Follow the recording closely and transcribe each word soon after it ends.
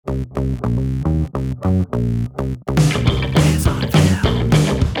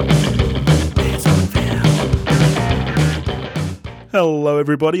Hello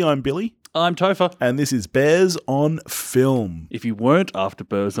everybody, I'm Billy. I'm Topher. And this is Bears on Film. If you weren't after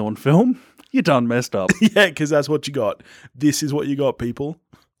Bears on Film, you done messed up. Yeah, because that's what you got. This is what you got, people.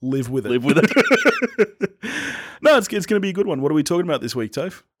 Live with it. Live with it. No, it's going to be a good one. What are we talking about this week,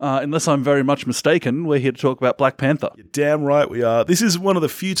 Toph? Unless I'm very much mistaken, we're here to talk about Black Panther. You're damn right we are. This is one of the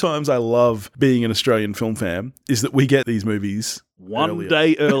few times I love being an Australian film fan, is that we get these movies One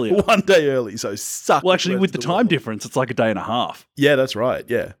day earlier. One day early, so suck. Well, actually, with the time difference, it's like a day and a half. Yeah, that's right,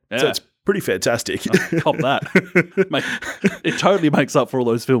 yeah. So it's pretty fantastic. Cop that. It totally makes up for all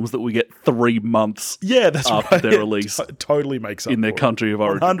those films that we get 3 months after their release. Totally makes up in their for country it. of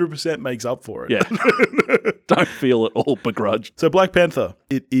origin. 100% makes up for it. Yeah. Don't feel at all begrudged. So Black Panther,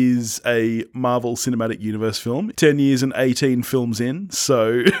 it is a Marvel Cinematic Universe film. 10 years and 18 films in,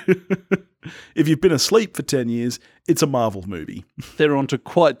 so if you've been asleep for 10 years, it's a Marvel movie. They're onto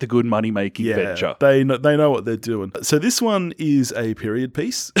quite the good money-making venture. They know what they're doing. So this one is a period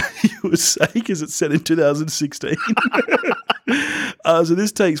piece, you would say, because it's set in 2016. So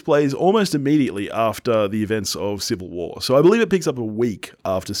this takes place almost immediately after the events of Civil War. So I believe it picks up a week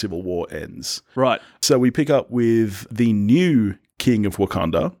after Civil War ends. Right. So we pick up with the new king of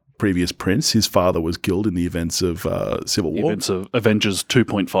Wakanda, previous prince. His father was killed in the events of Civil War. Events of Avengers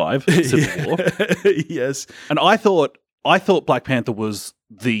 2.5, Civil War. Yes. And I thought Black Panther was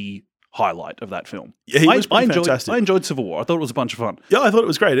the highlight of that film. Yeah, he was fantastic. I enjoyed Civil War. I thought it was a bunch of fun. Yeah, I thought it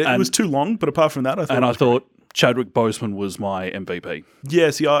was great. It was too long, but apart from that, I thought Chadwick Boseman was my MVP. Yeah,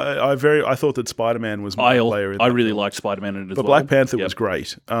 see, I thought that Spider-Man was my player. I really liked Spider-Man in it as well. But Black Panther was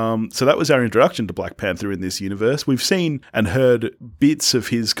great. So that was our introduction to Black Panther in this universe. We've seen and heard bits of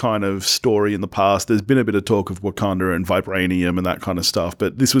his kind of story in the past. There's been a bit of talk of Wakanda and Vibranium and that kind of stuff,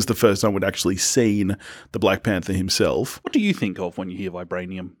 but this was the first time we'd actually seen the Black Panther himself. What do you think of when you hear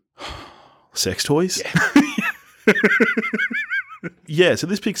Vibranium? Sex toys? Yeah. Yeah, so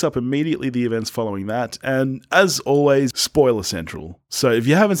this picks up immediately the events following that, and as always, spoiler central. So if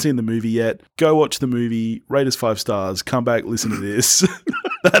you haven't seen the movie yet, go watch the movie, rate us 5 stars, come back, listen to this.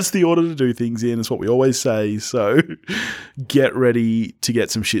 That's the order to do things in, is what we always say, so get ready to get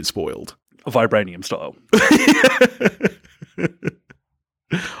some shit spoiled. Vibranium style.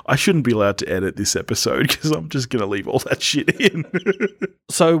 I shouldn't be allowed to edit this episode because I'm just going to leave all that shit in.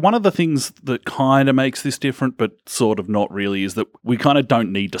 So one of the things that kind of makes this different, but sort of not really, is that we kind of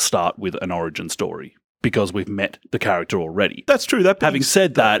don't need to start with an origin story because we've met the character already. That's true. Having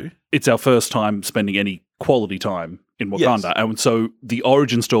said that, it's our first time spending any quality time in Wakanda. Yes. And so the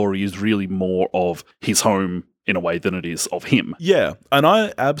origin story is really more of his home in a way than it is of him. Yeah, and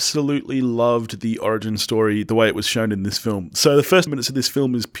I absolutely loved the origin story, the way it was shown in this film. So the first minutes of this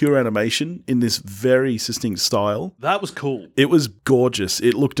film is pure animation in this very succinct style. That was cool. It was gorgeous.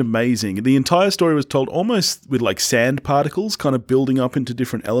 It looked amazing. The entire story was told almost with like sand particles kind of building up into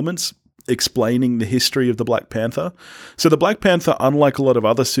different elements, explaining the history of the Black Panther. So the Black Panther, unlike a lot of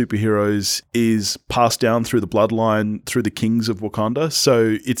other superheroes, is passed down through the bloodline through the kings of Wakanda.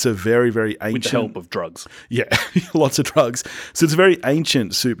 So it's a very, very ancient... With the help of drugs. Yeah, lots of drugs. So it's a very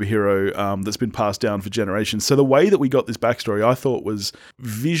ancient superhero that's been passed down for generations. So the way that we got this backstory, I thought was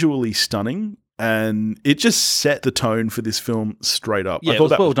visually stunning. And it just set the tone for this film straight up. Yeah, I thought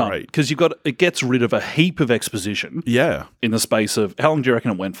that was done, great. Because it gets rid of a heap of exposition. Yeah. In the space of, how long do you reckon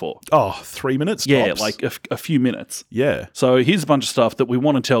it went for? Oh, 3 minutes Yeah, tops. like a few minutes. Yeah. So here's a bunch of stuff that we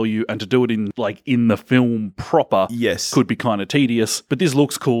want to tell you, and to do it in the film proper could be kind of tedious, but this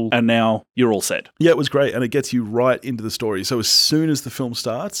looks cool, and now you're all set. Yeah, it was great, and it gets you right into the story. So as soon as the film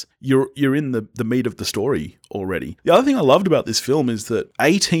starts, you're in the meat of the story already. The other thing I loved about this film is that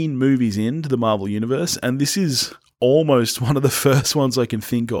 18 movies into the Marvel Universe, and this is almost one of the first ones I can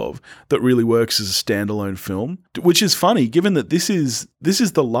think of that really works as a standalone film, which is funny given that this is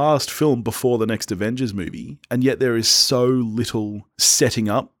the last film before the next Avengers movie, and yet there is so little setting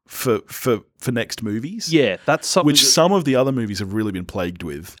up for next movies. Yeah, that's something which some of the other movies have really been plagued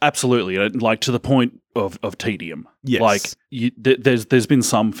with. Absolutely, like to the point of tedium. Yes. Like there's been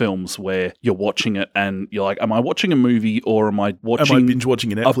some films where you're watching it and you're like, am I watching a movie or am I binge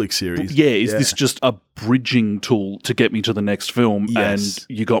watching a Netflix series? Yeah, is this just a bridging tool to get me to the next film? Yes.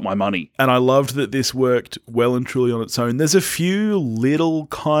 And you got my money. And I loved that this worked well and truly on its own. There's a few little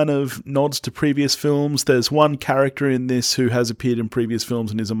kind of nods to previous films. There's one character in this who has appeared in previous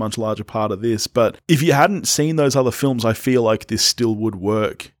films and is a much larger part of this. But if you hadn't seen those other films, I feel like this still would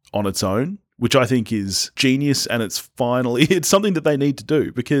work on its own which I think is genius, and it's something that they need to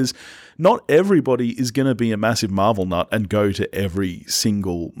do, because not everybody is going to be a massive Marvel nut and go to every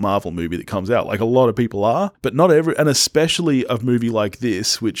single Marvel movie that comes out. Like, a lot of people are, but not every, and especially a movie like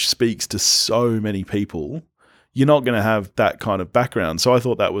this, which speaks to so many people, you're not going to have that kind of background. So I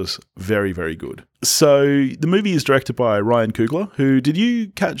thought that was very, very good. So the movie is directed by Ryan Coogler, who, did you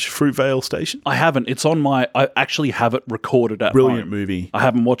catch Fruitvale Station? I haven't. It's on I actually have it recorded at Brilliant home. movie. I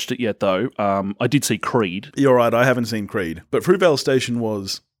haven't watched it yet, though. I did see Creed. You're right, I haven't seen Creed. But Fruitvale Station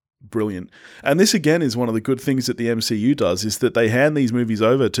was brilliant. And this, again, is one of the good things that the MCU does, is that they hand these movies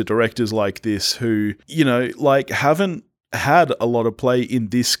over to directors like this who, you know, like, haven't had a lot of play in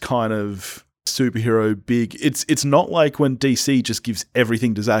this kind of superhero big. It's not like when DC just gives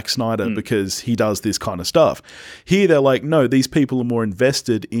everything to Zack Snyder because he does this kind of stuff. Here they're like, no, these people are more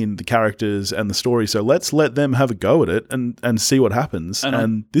invested in the characters and the story, so let's let them have a go at it and see what happens.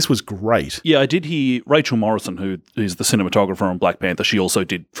 And this was great. Yeah, I did hear Rachel Morrison, who is the cinematographer on Black Panther. She also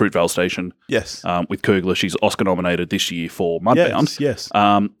did Fruitvale Station. Yes. With Coogler. She's Oscar nominated this year for Mudbound. Yes.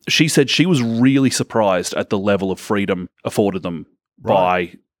 She said she was really surprised at the level of freedom afforded them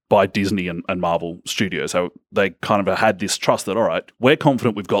by Disney and Marvel Studios. So they kind of had this trust that, all right, we're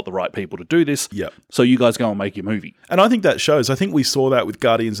confident we've got the right people to do this. Yep. So you guys go and make your movie. And I think that shows. I think we saw that with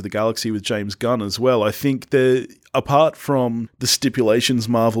Guardians of the Galaxy with James Gunn as well. I think that apart from the stipulations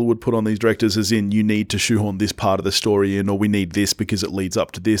Marvel would put on these directors, as in you need to shoehorn this part of the story in, or we need this because it leads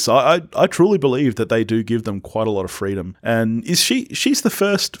up to this, I truly believe that they do give them quite a lot of freedom. And she's the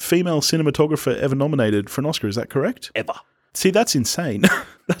first female cinematographer ever nominated for an Oscar, is that correct? Ever. See, that's insane.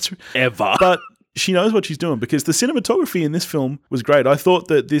 That's ever. But she knows what she's doing, because the cinematography in this film was great. I thought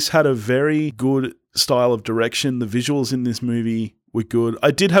that this had a very good style of direction. The visuals in this movie were good.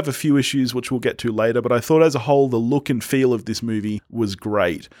 I did have a few issues, which we'll get to later, but I thought as a whole, the look and feel of this movie was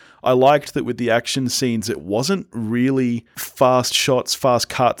great. I liked that with the action scenes, it wasn't really fast shots, fast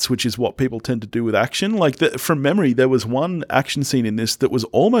cuts, which is what people tend to do with action. Like, from memory, there was one action scene in this that was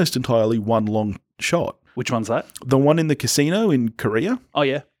almost entirely one long shot. Which one's that? The one in the casino in Korea. Oh,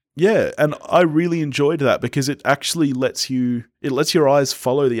 yeah. Yeah, and I really enjoyed that because it actually lets your eyes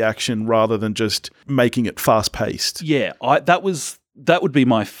follow the action rather than just making it fast-paced. Yeah, that would be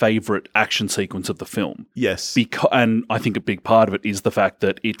my favourite action sequence of the film. Yes. And I think a big part of it is the fact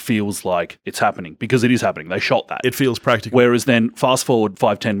that it feels like it's happening, because it is happening. They shot that. It feels practical. Whereas then fast forward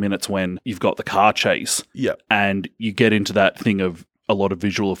 5-10 minutes when you've got the car chase, and you get into that thing of a lot of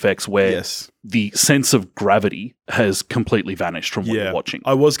visual effects where the sense of gravity has completely vanished from what you're watching.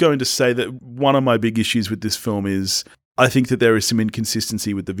 I was going to say that one of my big issues with this film is I think that there is some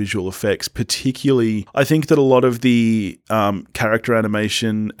inconsistency with the visual effects, particularly I think that a lot of the character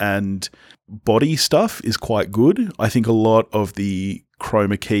animation and body stuff is quite good. I think a lot of the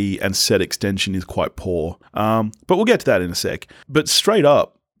chroma key and set extension is quite poor. But we'll get to that in a sec. But straight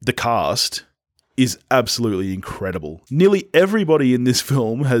up, the cast is absolutely incredible. Nearly everybody in this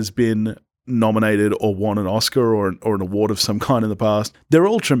film has been nominated or won an Oscar or an award of some kind in the past. They're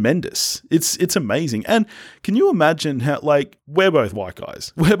all tremendous. It's amazing. And can you imagine how, like, we're both white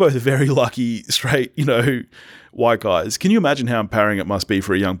guys. We're both very lucky, straight, white guys. Can you imagine how empowering it must be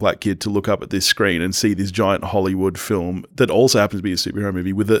for a young black kid to look up at this screen and see this giant Hollywood film that also happens to be a superhero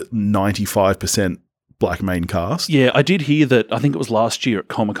movie with a 95% black main cast? Yeah, I did hear that. I think it was last year at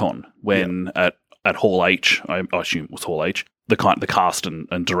Comic-Con when at Hall H, I assume it was Hall H, the cast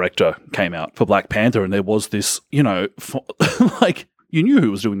and director came out for Black Panther, and there was this, like, you knew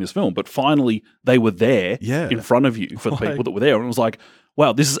who was doing this film, but finally they were there in front of you for the people that were there, and it was like,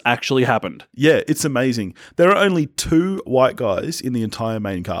 wow, this has actually happened. Yeah, it's amazing. There are only 2 white guys in the entire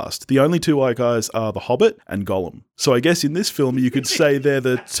main cast. The only 2 white guys are The Hobbit and Gollum. So I guess in this film you could say they're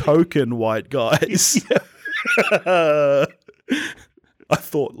the token white guys. I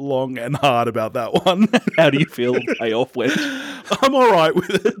thought long and hard about that one. How do you feel the payoff went? I'm all right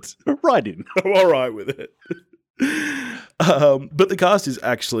with it. Right in. I'm all right with it. But the cast is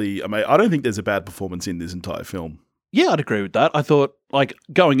actually amazing. I don't think there's a bad performance in this entire film. Yeah, I'd agree with that. I thought, like,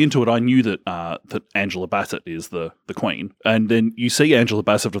 going into it, I knew that that Angela Bassett is the queen. And then you see Angela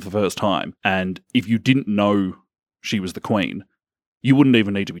Bassett for the first time, and if you didn't know she was the queen, you wouldn't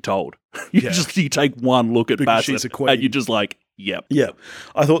even need to be told. You take one look at Bassett, she's a queen, and you're just like, yep.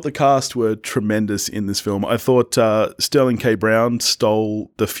 I thought the cast were tremendous in this film. I thought Sterling K. Brown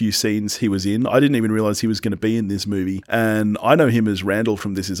stole the few scenes he was in. I didn't even realize he was going to be in this movie. And I know him as Randall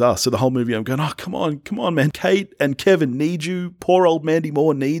from This Is Us. So the whole movie I'm going, oh, come on, man. Kate and Kevin need you. Poor old Mandy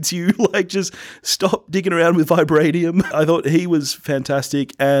Moore needs you. Like, just stop digging around with vibranium. I thought he was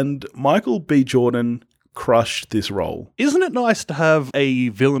fantastic. And Michael B. Jordan crushed this role. Isn't it nice to have a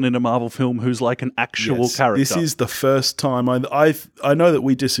villain in a Marvel film who's like an actual character? This is the first time I know that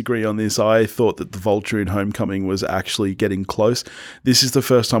we disagree on this. I thought that the Vulture in Homecoming was actually getting close. This is the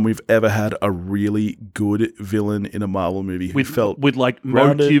first time we've ever had a really good villain in a Marvel movie who felt with like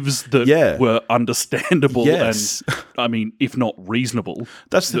grounded. motives that were understandable Yes. and, I mean, if not reasonable.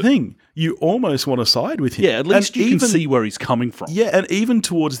 That's the thing. You almost want to side with him. Yeah, at least you can see where he's coming from. Yeah, and even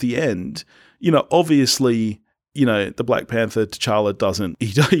towards the end, obviously, the Black Panther, T'Challa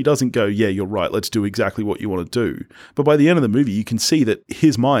he doesn't go, yeah, you're right, let's do exactly what you want to do. But by the end of the movie, you can see that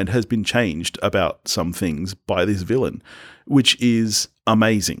his mind has been changed about some things by this villain, which is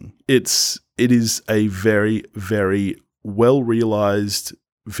amazing. It is a very, very well-realized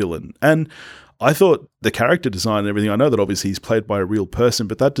villain. And I thought the character design and everything, I know that obviously he's played by a real person,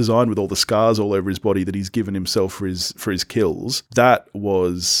 but that design with all the scars all over his body that he's given himself for his kills, that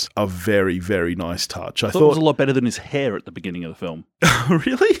was a very, very nice touch. I thought it was a lot better than his hair at the beginning of the film.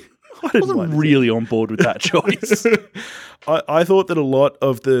 Really? I wasn't really on board with that choice. I thought that a lot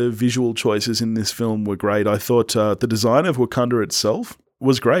of the visual choices in this film were great. I thought the design of Wakanda itself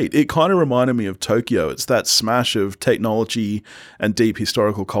was great. It kind of reminded me of Tokyo. It's that smash of technology and deep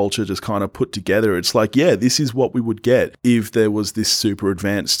historical culture just kind of put together. It's like, yeah, this is what we would get if there was this super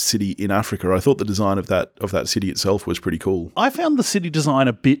advanced city in Africa. I thought the design of that city itself was pretty cool. I found the city design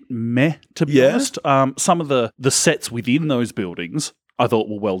a bit meh, to be honest. Some of the sets within those buildings I thought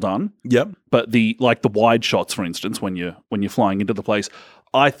were well done. Yep. But the wide shots, for instance, when you're flying into the place,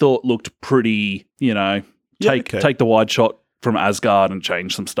 I thought looked pretty, take the wide shot from Asgard and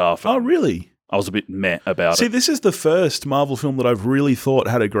change some stuff. Oh, really? I was a bit meh about it. See, this is the first Marvel film that I've really thought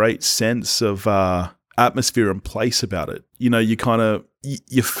had a great sense of atmosphere and place about it. You kind of,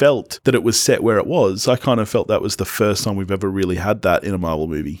 you felt that it was set where it was. I kind of felt that was the first time we've ever really had that in a Marvel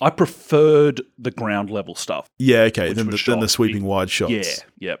movie. I preferred the ground level stuff. Yeah, okay, than the sweeping wide shots.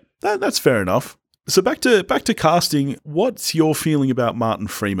 Yeah, yep. That's fair enough. So back to casting, what's your feeling about Martin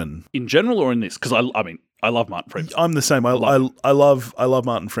Freeman? In general or in this? Because I love Martin Freeman. I'm the same. I love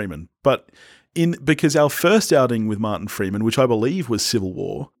Martin Freeman, but because our first outing with Martin Freeman, which I believe was Civil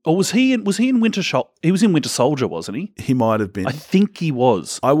War, or was he in Winter He was in Winter Soldier, wasn't he? He might have been. I think he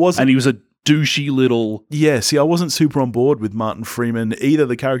was. I wasn't, and he was a douchey little. Yeah. See, I wasn't super on board with Martin Freeman, either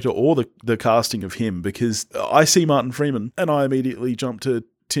the character or the casting of him, because I see Martin Freeman and I immediately jump to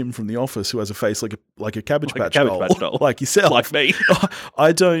Tim from The Office, who has a face like a Cabbage Patch doll, like yourself, like me.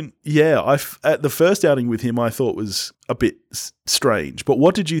 I don't. Yeah, at the first outing with him, I thought was a bit strange. But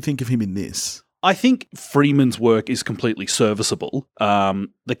what did you think of him in this? I think Freeman's work is completely serviceable.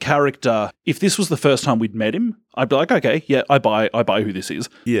 The character, if this was the first time we'd met him, I'd be like, okay, yeah, I buy who this is.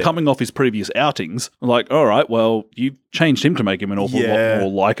 Yeah. Coming off his previous outings, I'm like, all right, well, you changed him to make him an awful lot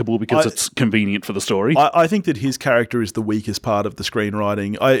more likable because it's convenient for the story. I think that his character is the weakest part of the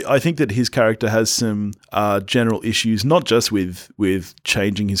screenwriting. I think that his character has some general issues, not just with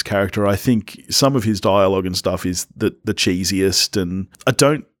changing his character. I think some of his dialogue and stuff is the cheesiest, and I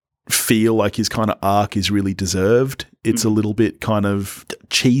don't feel like his kind of arc is really deserved. It's a little bit kind of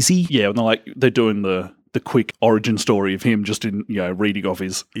cheesy. Yeah, and they're doing the quick origin story of him just in reading off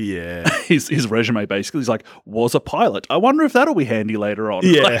his his resume. Basically, he's like, was a pilot. I wonder if that'll be handy later on.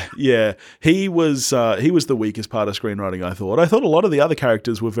 Yeah. He was the weakest part of screenwriting. I thought a lot of the other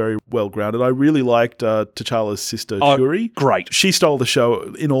characters were very well grounded. I really liked T'Challa's sister Shuri. Great. She stole the show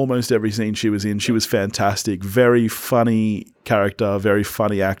in almost every scene she was in. She was fantastic. Very funny character, very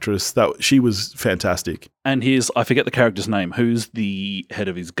funny actress. That she was fantastic. And I forget the character's name. Who's the head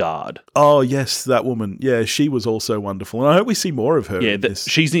of his guard? Oh yes, that woman. Yeah, she was also wonderful, and I hope we see more of her. Yeah,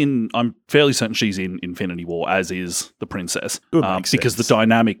 she's in. I'm fairly certain she's in Infinity War, as is the princess, because the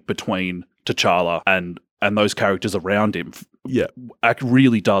dynamic between T'Challa and those characters around him,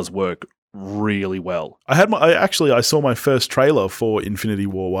 really does work really well. I saw my first trailer for Infinity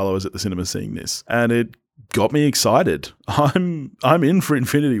War while I was at the cinema seeing this, and it got me excited. I'm in for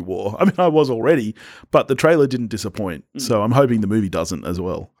Infinity War. I mean, I was already, but the trailer didn't disappoint. So I'm hoping the movie doesn't as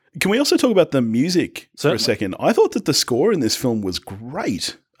well. Can we also talk about the music for a second? I thought that the score in this film was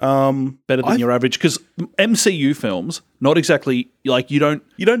great. Better than your average, because MCU films, not exactly like you don't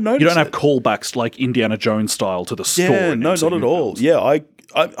notice. You don't have callbacks like Indiana Jones style to the score. Yeah, no, MCU not at all. films. Yeah, I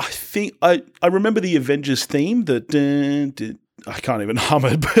think I remember the Avengers theme that. I can't even hum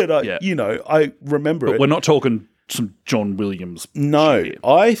it, but I remember it. But we're not talking some John Williams. No, shit.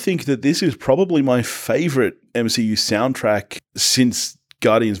 I think that this is probably my favorite MCU soundtrack since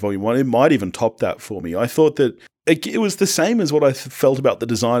Guardians Volume 1. It might even top that for me. I thought that it was the same as what I felt about the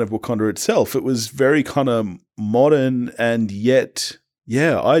design of Wakanda itself. It was very kind of modern and yet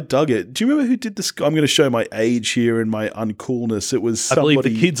Yeah, I dug it. Do you remember who did this? I'm going to show my age here and my uncoolness. It was somebody. I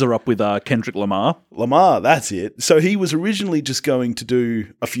believe the kids are up with Kendrick Lamar. Lamar, that's it. So he was originally just going to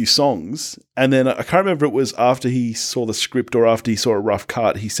do a few songs, and then I can't remember if it was after he saw the script or after he saw a rough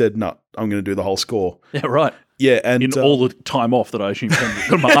cut, he said, no, I'm going to do the whole score. Yeah, right. Yeah, and in all the time off that I assume Kendrick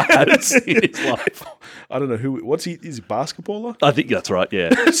Lamar had in his life. I don't know who. What's he? Is he a basketballer? I think that's right. Yeah,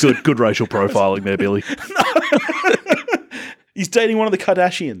 good racial profiling there, Billy. He's dating one of the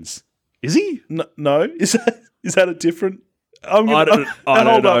Kardashians. Is he? No. Is that a different? I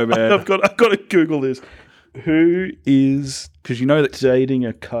don't know, man. I've got to Google this. Who is? Because you know that dating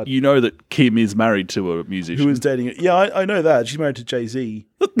a Kardashian. You know that Kim is married to a musician. Who is dating it? Yeah, I know that. She's married to Jay-Z.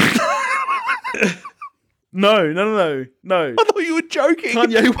 No. I thought you were joking.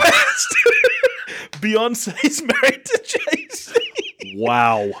 Kanye West. Beyonce's married to Jay-Z.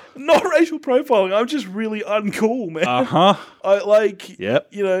 Wow. Not racial profiling. I'm just really uncool, man. Uh-huh. I like, yep.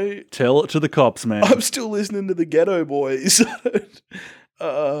 You know. Tell it to the cops, man. I'm still listening to the Ghetto Boys.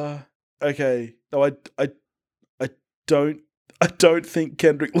 Okay. No, I don't think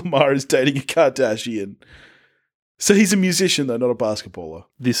Kendrick Lamar is dating a Kardashian. So he's a musician, though, not a basketballer.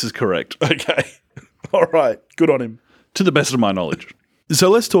 This is correct. Okay. All right. Good on him. To the best of my knowledge. So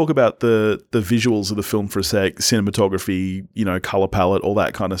let's talk about the visuals of the film for a sec, cinematography, color palette, all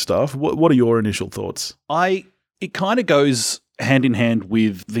that kind of stuff. What are your initial thoughts? It kind of goes hand in hand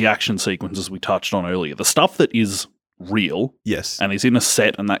with the action sequences we touched on earlier. The stuff that is real, yes, and is in a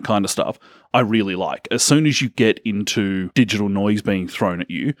set and that kind of stuff, I really like. As soon as you get into digital noise being thrown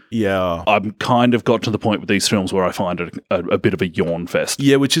at you, yeah, I'm kind of got to the point with these films where I find it a bit of a yawn fest.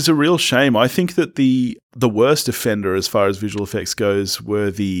 Yeah, which is a real shame. I think that the worst offender as far as visual effects goes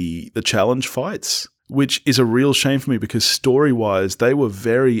were the challenge fights, which is a real shame for me because story-wise, they were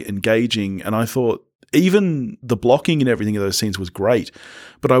very engaging, and I thought even the blocking and everything of those scenes was great,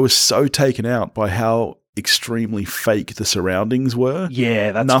 but I was so taken out by how extremely fake the surroundings were.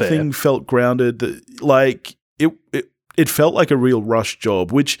 Yeah, that's nothing fair. Felt grounded. Like it felt like a real rush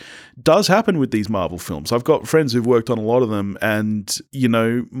job, which does happen with these Marvel films. I've got friends who've worked on a lot of them, and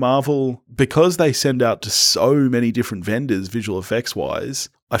Marvel, because they send out to so many different vendors visual effects wise,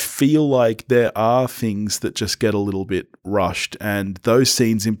 I feel like there are things that just get a little bit rushed, and those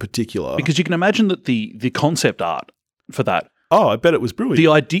scenes in particular, because you can imagine that the concept art for that. Oh, I bet it was brilliant. The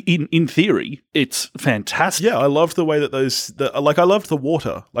idea, in theory, it's fantastic. Yeah, I loved the way that I loved the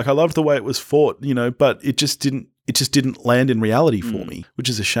water. Like, I loved the way it was fought, but it just didn't land in reality for me, which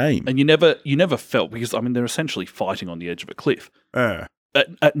is a shame. And you never felt, because, they're essentially fighting on the edge of a cliff.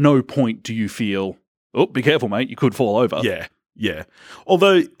 At no point do you feel, oh, be careful, mate, you could fall over. Yeah.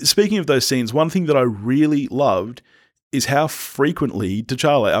 Although, speaking of those scenes, one thing that I really loved is how frequently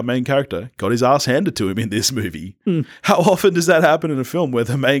T'Challa, our main character, got his ass handed to him in this movie. How often does that happen in a film where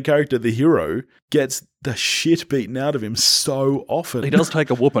the main character, the hero, gets the shit beaten out of him so often? He does take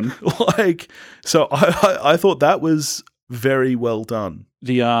a whooping. So I thought that was very well done.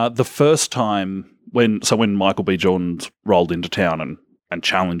 The first time when Michael B. Jordan rolled into town and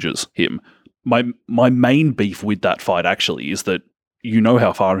challenges him, my main beef with that fight actually is that you know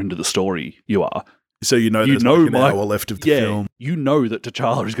how far into the story you are. So there's like an hour left of the film. You know that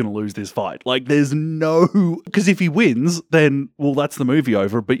T'Challa is going to lose this fight. Like, there's no... Because if he wins, then, well, that's the movie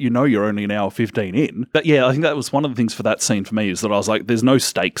over, but you're only an hour 15 in. But yeah, I think that was one of the things for that scene for me, is that I was like, there's no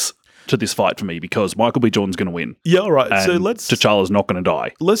stakes to this fight for me because Michael B. Jordan's going to win. Yeah, all right. And T'Challa's not going to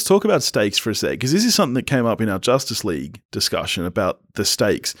die. Let's talk about stakes for a sec, because this is something that came up in our Justice League discussion about the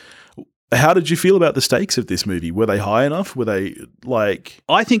stakes. How did you feel about the stakes of this movie? Were they high enough? Were they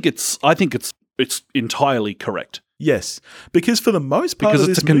I think it's entirely correct. Yes, because for the most part because of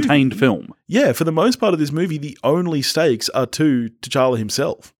this it's a contained film. Yeah, for the most part of this movie, the only stakes are to T'Challa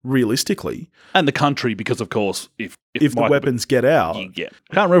himself, realistically. And the country, because of course, if the weapons get out. Yeah.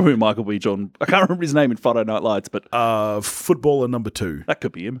 I can't remember who Michael B. Jordan... I can't remember his name in Friday Night Lights, but... footballer number 2. That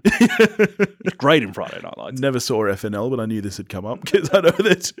could be him. He's great in Friday Night Lights. Never saw FNL, but I knew this had come up, because I know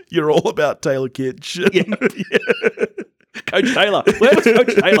that you're all about Taylor Kitsch. Yeah. Coach Taylor. Where was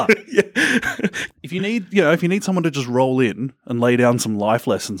Coach Taylor? Yeah. If you need someone to just roll in and lay down some life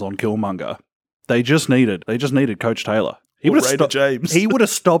lessons on Killmonger, they just needed Coach Taylor. He would have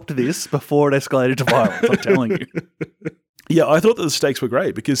stopped this before it escalated to violence, I'm telling you. Yeah, I thought that the stakes were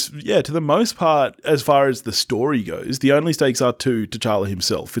great because, to the most part, as far as the story goes, the only stakes are to T'Challa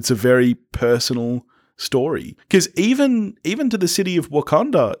himself. It's a very personal story. Because even to the city of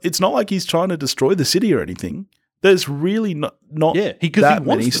Wakanda, it's not like he's trying to destroy the city or anything. There's really not that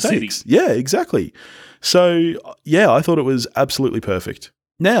many stakes. City. Yeah, exactly. So, I thought it was absolutely perfect.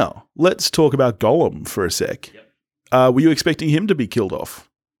 Now, let's talk about Gollum for a sec. Yep. Were you expecting him to be killed off?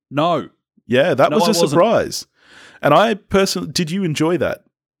 No. Yeah, that No, was I a wasn't. surprise. And I personally, did you enjoy that?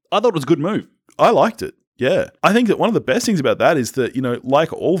 I thought it was a good move. I liked it. Yeah. I think that one of the best things about that is that,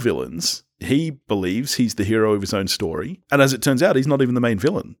 like all villains, he believes he's the hero of his own story. And as it turns out, he's not even the main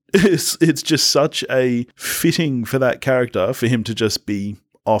villain. It's just such a fitting for that character for him to just be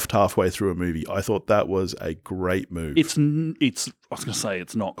offed halfway through a movie. I thought that was a great move. I was going to say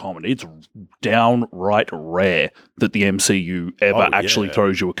it's not common. It's downright rare that the MCU ever actually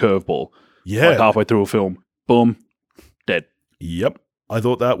throws you a curveball. Yeah. Like halfway through a film, boom, dead. Yep. I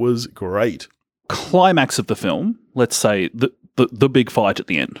thought that was great. Climax of the film, let's say the big fight at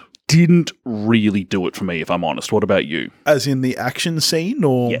the end, didn't really do it for me, if I'm honest. What about you? As in the action scene,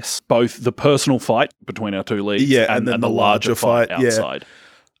 or? Yes, both the personal fight between our two leads and then the larger fight outside.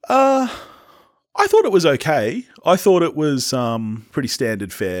 I thought it was okay. I thought it was pretty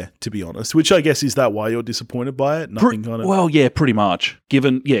standard fare, to be honest, which I guess is that why you're disappointed by it? Well, yeah, pretty much.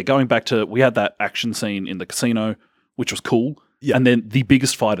 Going back to, we had that action scene in the casino, which was cool. Yeah. And then the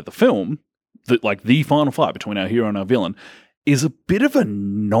biggest fight of the film, the final fight between our hero and our villain, is a bit of a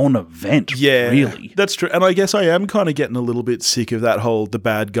non-event, really. That's true. And I guess I am kind of getting a little bit sick of that whole the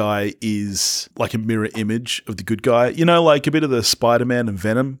bad guy is like a mirror image of the good guy. Like a bit of the Spider-Man and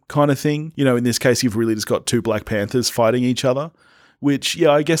Venom kind of thing. In this case, you've really just got two Black Panthers fighting each other, which,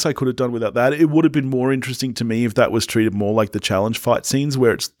 I guess I could have done without that. It would have been more interesting to me if that was treated more like the challenge fight scenes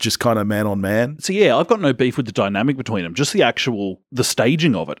where it's just kind of man on man. So I've got no beef with the dynamic between them, just the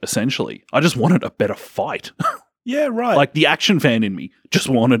staging of it, essentially. I just wanted a better fight. Yeah, right. Like the action fan in me just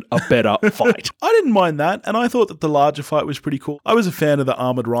wanted a better fight. I didn't mind that, and I thought that the larger fight was pretty cool. I was a fan of the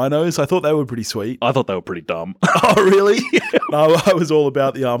armored rhinos. I thought they were pretty sweet. I thought they were pretty dumb. Oh, really? No, I was all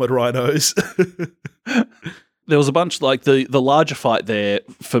about the armored rhinos. There was a bunch, like the larger fight there,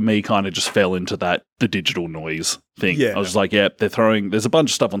 for me, kind of just fell into the digital noise thing. Yeah. I was just like, there's a bunch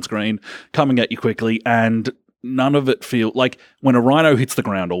of stuff on screen coming at you quickly, and none of it feel like when a rhino hits the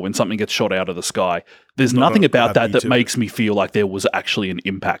ground or when something gets shot out of the sky, there's nothing about that makes me feel like there was actually an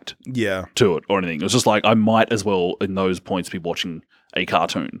impact to it or anything. It was just like, I might as well in those points be watching a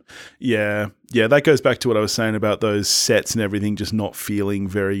cartoon. Yeah, that goes back to what I was saying about those sets and everything just not feeling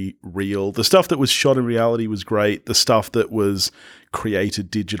very real. The stuff that was shot in reality was great. The stuff that was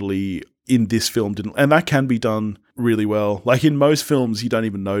created digitally in this film didn't, and that can be done really well. Like in most films, you don't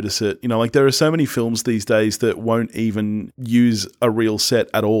even notice it. Like there are so many films these days that won't even use a real set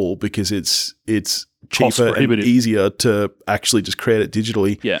at all because it's cheaper and easier to actually just create it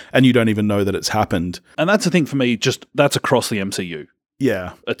digitally. Yeah. And you don't even know that it's happened. And that's the thing for me, that's across the MCU.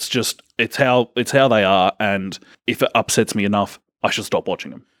 Yeah. It's how they are, and if it upsets me enough, I should stop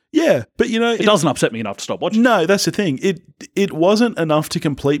watching them. Yeah, but it doesn't upset me enough to stop watching. No, that's the thing. It wasn't enough to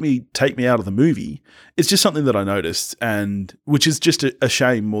completely take me out of the movie. It's just something that I noticed, and which is just a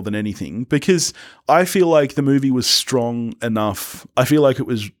shame more than anything, because I feel like the movie was strong enough. I feel like it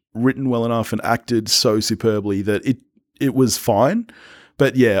was written well enough and acted so superbly that it was fine.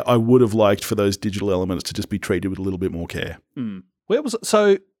 But yeah, I would have liked for those digital elements to just be treated with a little bit more care. Where was it?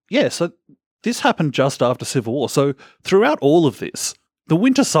 So this happened just after Civil War. So throughout all of this, the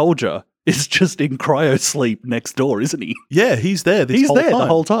Winter Soldier is just in cryo sleep next door, isn't he? Yeah, he's there. The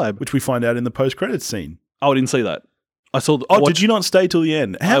whole time, which we find out in the post-credits scene. Oh, I didn't see that. I saw. Did you not stay till the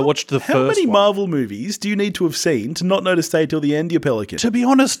end? I watched the first. How many one. Marvel movies do you need to have seen to not know to stay till the end, you pelican? To be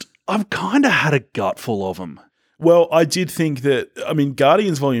honest, I've kind of had a gut full of them. Well, I did think that,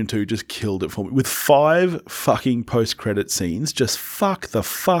 Guardians Volume 2 just killed it for me. With 5 fucking post-credit scenes, just fuck the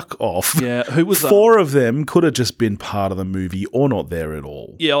fuck off. Yeah, who was 4 of them could have just been part of the movie or not there at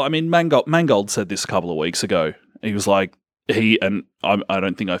all. Yeah, Mangold said this a couple of weeks ago. He was like, I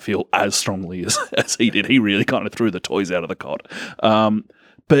don't think I feel as strongly as he did. He really kind of threw the toys out of the cot.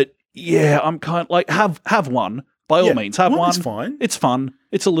 But yeah, I'm kind of like, have one. By all means, have one. It's fine. It's fun.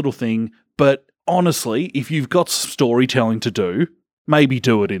 It's a little thing. But honestly, if you've got storytelling to do, maybe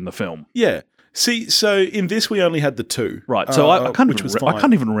do it in the film. Yeah. See, so in this we only had the 2. Right. So I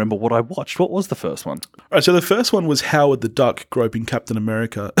can't even remember what I watched. What was the first one? All right. So the first one was Howard the Duck groping Captain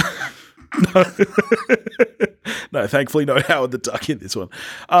America. No, thankfully no Howard the Duck in this one.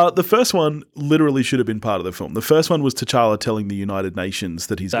 The first one literally should have been part of the film. The first one was T'Challa telling the United Nations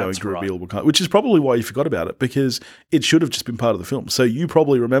that he's going to reveal Wakanda, which is probably why you forgot about it, because it should have just been part of the film. So you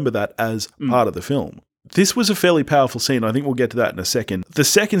probably remember that as part of the film. This was a fairly powerful scene. I think we'll get to that in a second. The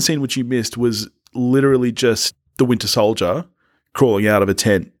second scene which you missed was literally just the Winter Soldier crawling out of a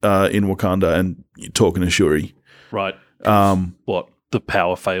tent in Wakanda and talking to Shuri. Right. What? The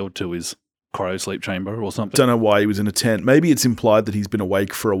power failed to his cryo-sleep chamber or something. Don't know why he was in a tent. Maybe it's implied that he's been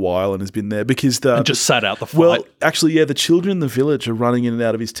awake for a while and has been there because And just sat out the fight. Well, actually, yeah, the children in the village are running in and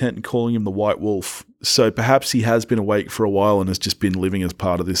out of his tent and calling him the White Wolf. So perhaps he has been awake for a while and has just been living as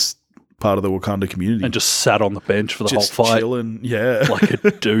part of the Wakanda community. And just sat on the bench for the whole fight. Chilling, yeah. Like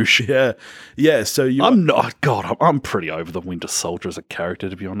a douche. Yeah. Yeah, so I'm pretty over the Winter Soldier as a character,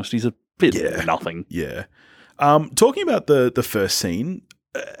 to be honest. He's a bit nothing. Yeah. Talking about the first scene,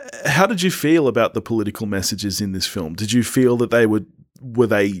 how did you feel about the political messages in this film? Did you feel that were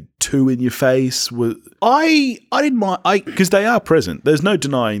they too in your face? I didn't mind. Because they are present. There's no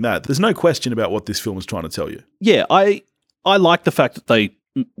denying that. There's no question about what this film is trying to tell you. Yeah, I like the fact that they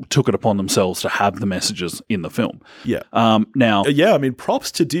took it upon themselves to have the messages in the film. Yeah. Now, yeah, I mean,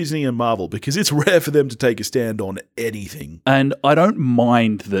 props to Disney and Marvel because it's rare for them to take a stand on anything. And I don't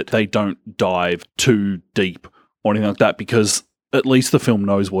mind that they don't dive too deep or anything like that because at least the film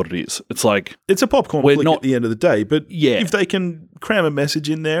knows what it is. It's like it's a popcorn flick at the end of the day, but yeah, if they can cram a message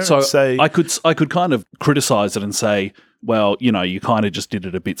in there so and say, I could kind of criticize it and say, well, you kind of just did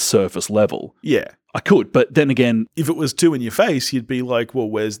it a bit surface level. Yeah. I could, but then again, if it was too in your face, you'd be like, "Well,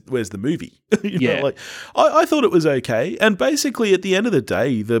 where's the movie?" Yeah, like I thought it was okay, and basically, at the end of the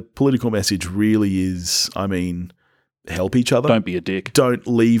day, the political message really is, I mean, help each other. Don't be a dick. Don't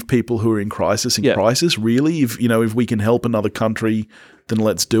leave people who are in crisis in crisis. Really, if we can help another country, then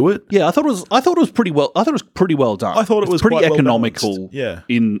let's do it. Yeah, I thought it was pretty well. I thought it was pretty well done. I thought it was pretty quite economical. Yeah.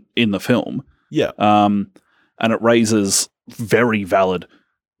 in the film. Yeah. And it raises very valid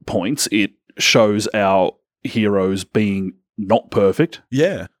points. It shows our heroes being not perfect.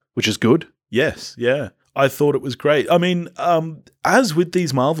 Yeah. Which is good. Yes. Yeah. I thought it was great. I mean, as with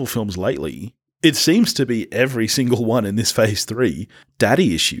these Marvel films lately, it seems to be every single one in this phase 3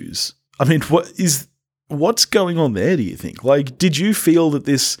 daddy issues. I mean, what's going on there, do you think? Like, did you feel that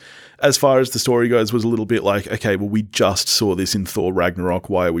this, as far as the story goes, was a little bit like, okay, well, we just saw this in Thor Ragnarok.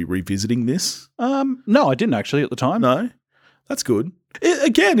 Why are we revisiting this? No, I didn't actually at the time. No? That's good.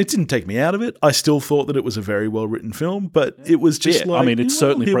 It didn't take me out of it. I still thought that it was a very well-written film, but it was just like, I mean, it's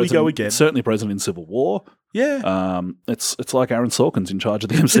certainly here present. we go again. It's certainly present in Civil War. Yeah. It's like Aaron Sorkin's in charge of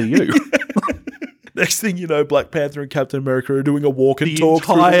the MCU. Next thing you know, Black Panther and Captain America are doing a walk and talk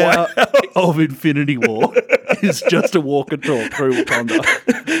through the the entire White House. of Infinity War is just a walk and talk through Wakanda.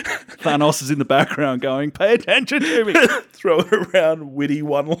 Thanos is in the background going, "Pay attention to me." Throwing around witty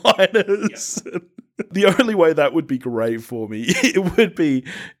one-liners. Yeah. The only way that would be great for me, it would be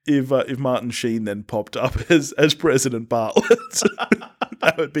if Martin Sheen then popped up as President Bartlett.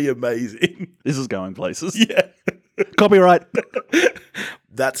 That would be amazing. This is going places. Yeah. Copyright.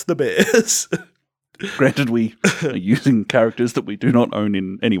 That's the Bears. Granted, we are using characters that we do not own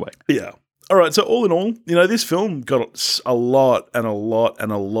in any way. Yeah. All right, so all in all, this film got a lot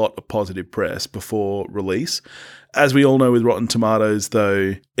of positive press before release. As we all know with Rotten Tomatoes,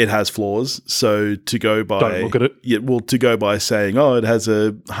 though, it has flaws. So to go by... Don't look at it. Yeah, well, to go by saying, it has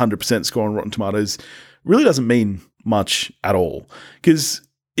a 100% score on Rotten Tomatoes really doesn't mean much at all. Because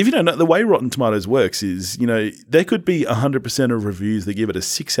if you don't know, the way Rotten Tomatoes works is, there could be 100% of reviews that give it a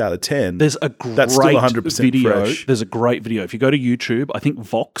 6 out of 10. There's a great that's still 100% video. fresh. There's a great video. If you go to YouTube, I think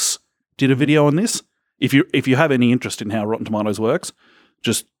Vox did a video on this. If you have any interest in how Rotten Tomatoes works,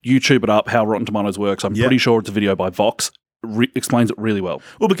 just YouTube it up, how Rotten Tomatoes works. I'm pretty sure it's a video by Vox. Explains it really well.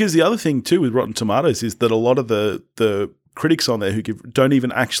 Well, because the other thing too with Rotten Tomatoes is that a lot of the critics on there who don't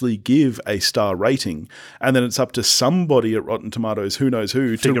even actually give a star rating, and then it's up to somebody at Rotten Tomatoes, who knows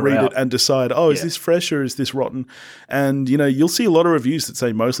who, to read it and decide, is this fresh or is this rotten? And you'll see a lot of reviews that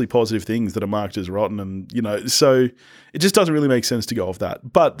say mostly positive things that are marked as rotten, and so it just doesn't really make sense to go off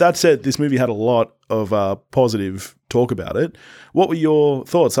that. But that said, this movie had a lot of positive talk about it. What were your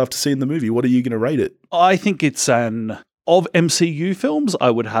thoughts after seeing the movie? What are you going to rate it? I think it's of MCU films,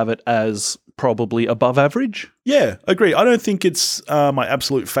 I would have it as probably above average. Yeah, agree. I don't think it's my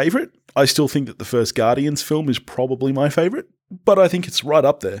absolute favourite. I still think that the first Guardians film is probably my favourite, but I think it's right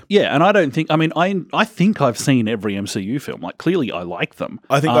up there. Yeah, and I don't think... I think I've seen every MCU film. Like, clearly I like them.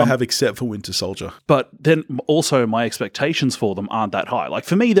 I think I have, except for Winter Soldier. But then also my expectations for them aren't that high. Like,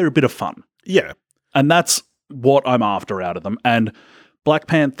 for me, they're a bit of fun. Yeah. And that's what I'm after out of them. And Black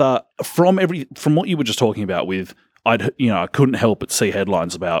Panther, from what you were just talking about with... I couldn't help but see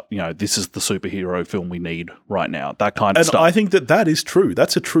headlines about, this is the superhero film we need right now, that kind of stuff. And I think that is true.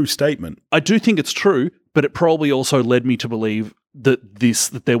 That's a true statement. I do think it's true, but it probably also led me to believe that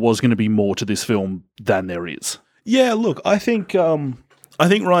there was going to be more to this film than there is. Yeah, look, I think Ryan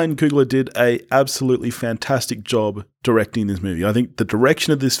Coogler did a absolutely fantastic job directing this movie. I think the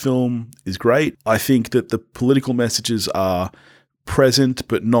direction of this film is great. I think that the political messages are present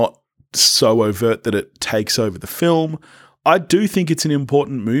but not so overt that it takes over the film. I do think it's an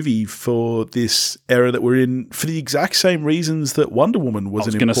important movie for this era that we're in for the exact same reasons that Wonder Woman was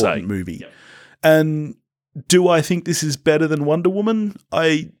an important movie. Yeah. And do I think this is better than Wonder Woman?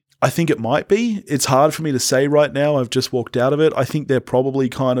 I think it might be. It's hard for me to say right now. I've just walked out of it. I think they're probably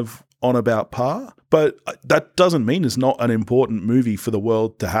kind of on about par. But that doesn't mean it's not an important movie for the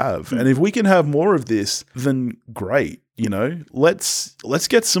world to have. And if we can have more of this, then great. You know, let's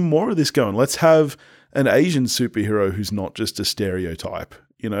get some more of this going. Let's have an Asian superhero who's not just a stereotype,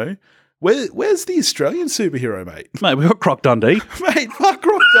 you know? Where's the Australian superhero, mate? Mate, we got Croc Dundee. Mate, fuck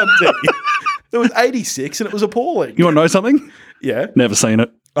Croc Dundee. It was 86 and it was appalling. You want to know something? Yeah. Never seen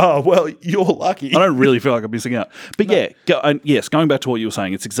it. Oh, well, you're lucky. I don't really feel like I'm missing out. But yes, going back to what you were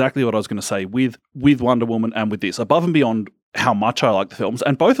saying, it's exactly what I was going to say with Wonder Woman and with this. Above and beyond how much I like the films,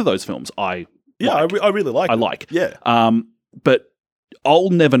 and both of those films I really like. I like. Yeah. But I'll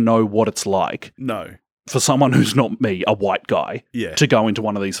never know what it's like. No. For someone who's not me, a white guy, to go into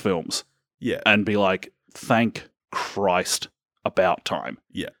one of these films and be like, thank Christ, about time.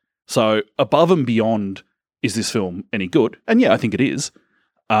 Yeah. So above and beyond, is this film any good? And yeah, I think it is.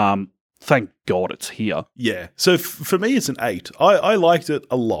 Thank God it's here. Yeah. So for me, it's an 8. I liked it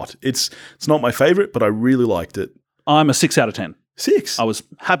a lot. It's not my favorite, but I really liked it. I'm a 6 out of 10. 6? I was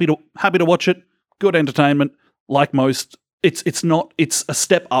happy to watch it. Good entertainment. Like most, it's a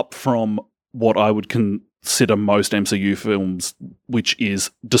step up from what I would consider most MCU films, which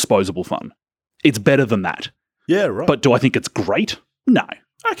is disposable fun. It's better than that. Yeah, right. But do I think it's great? No.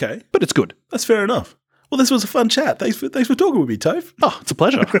 Okay. But it's good. That's fair enough. Well, this was a fun chat. Thanks for talking with me, Toph. Oh, it's a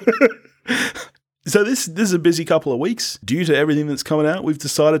pleasure. So this is a busy couple of weeks. Due to everything that's coming out, we've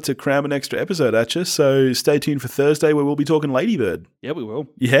decided to cram an extra episode at you. So stay tuned for Thursday where we'll be talking Lady Bird. Yeah, we will.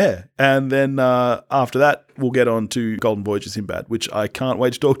 Yeah. And then after that, we'll get on to Golden Voyage of Sinbad, which I can't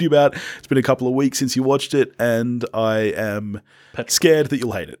wait to talk to you about. It's been a couple of weeks since you watched it, and I am scared that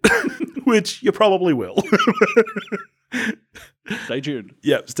you'll hate it, which you probably will. Stay tuned.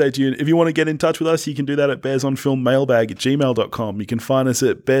 Yeah, stay tuned. If you want to get in touch with us, you can do that at bearsonfilmmailbag@gmail.com. You can find us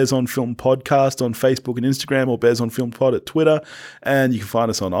at Bears on Film Podcast on Facebook and Instagram, or Bears on Film Pod at Twitter. And you can find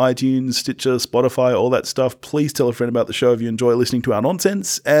us on iTunes, Stitcher, Spotify, all that stuff. Please tell a friend about the show if you enjoy listening to our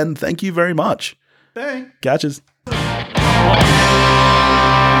nonsense. And thank you very much. Bang. Catches.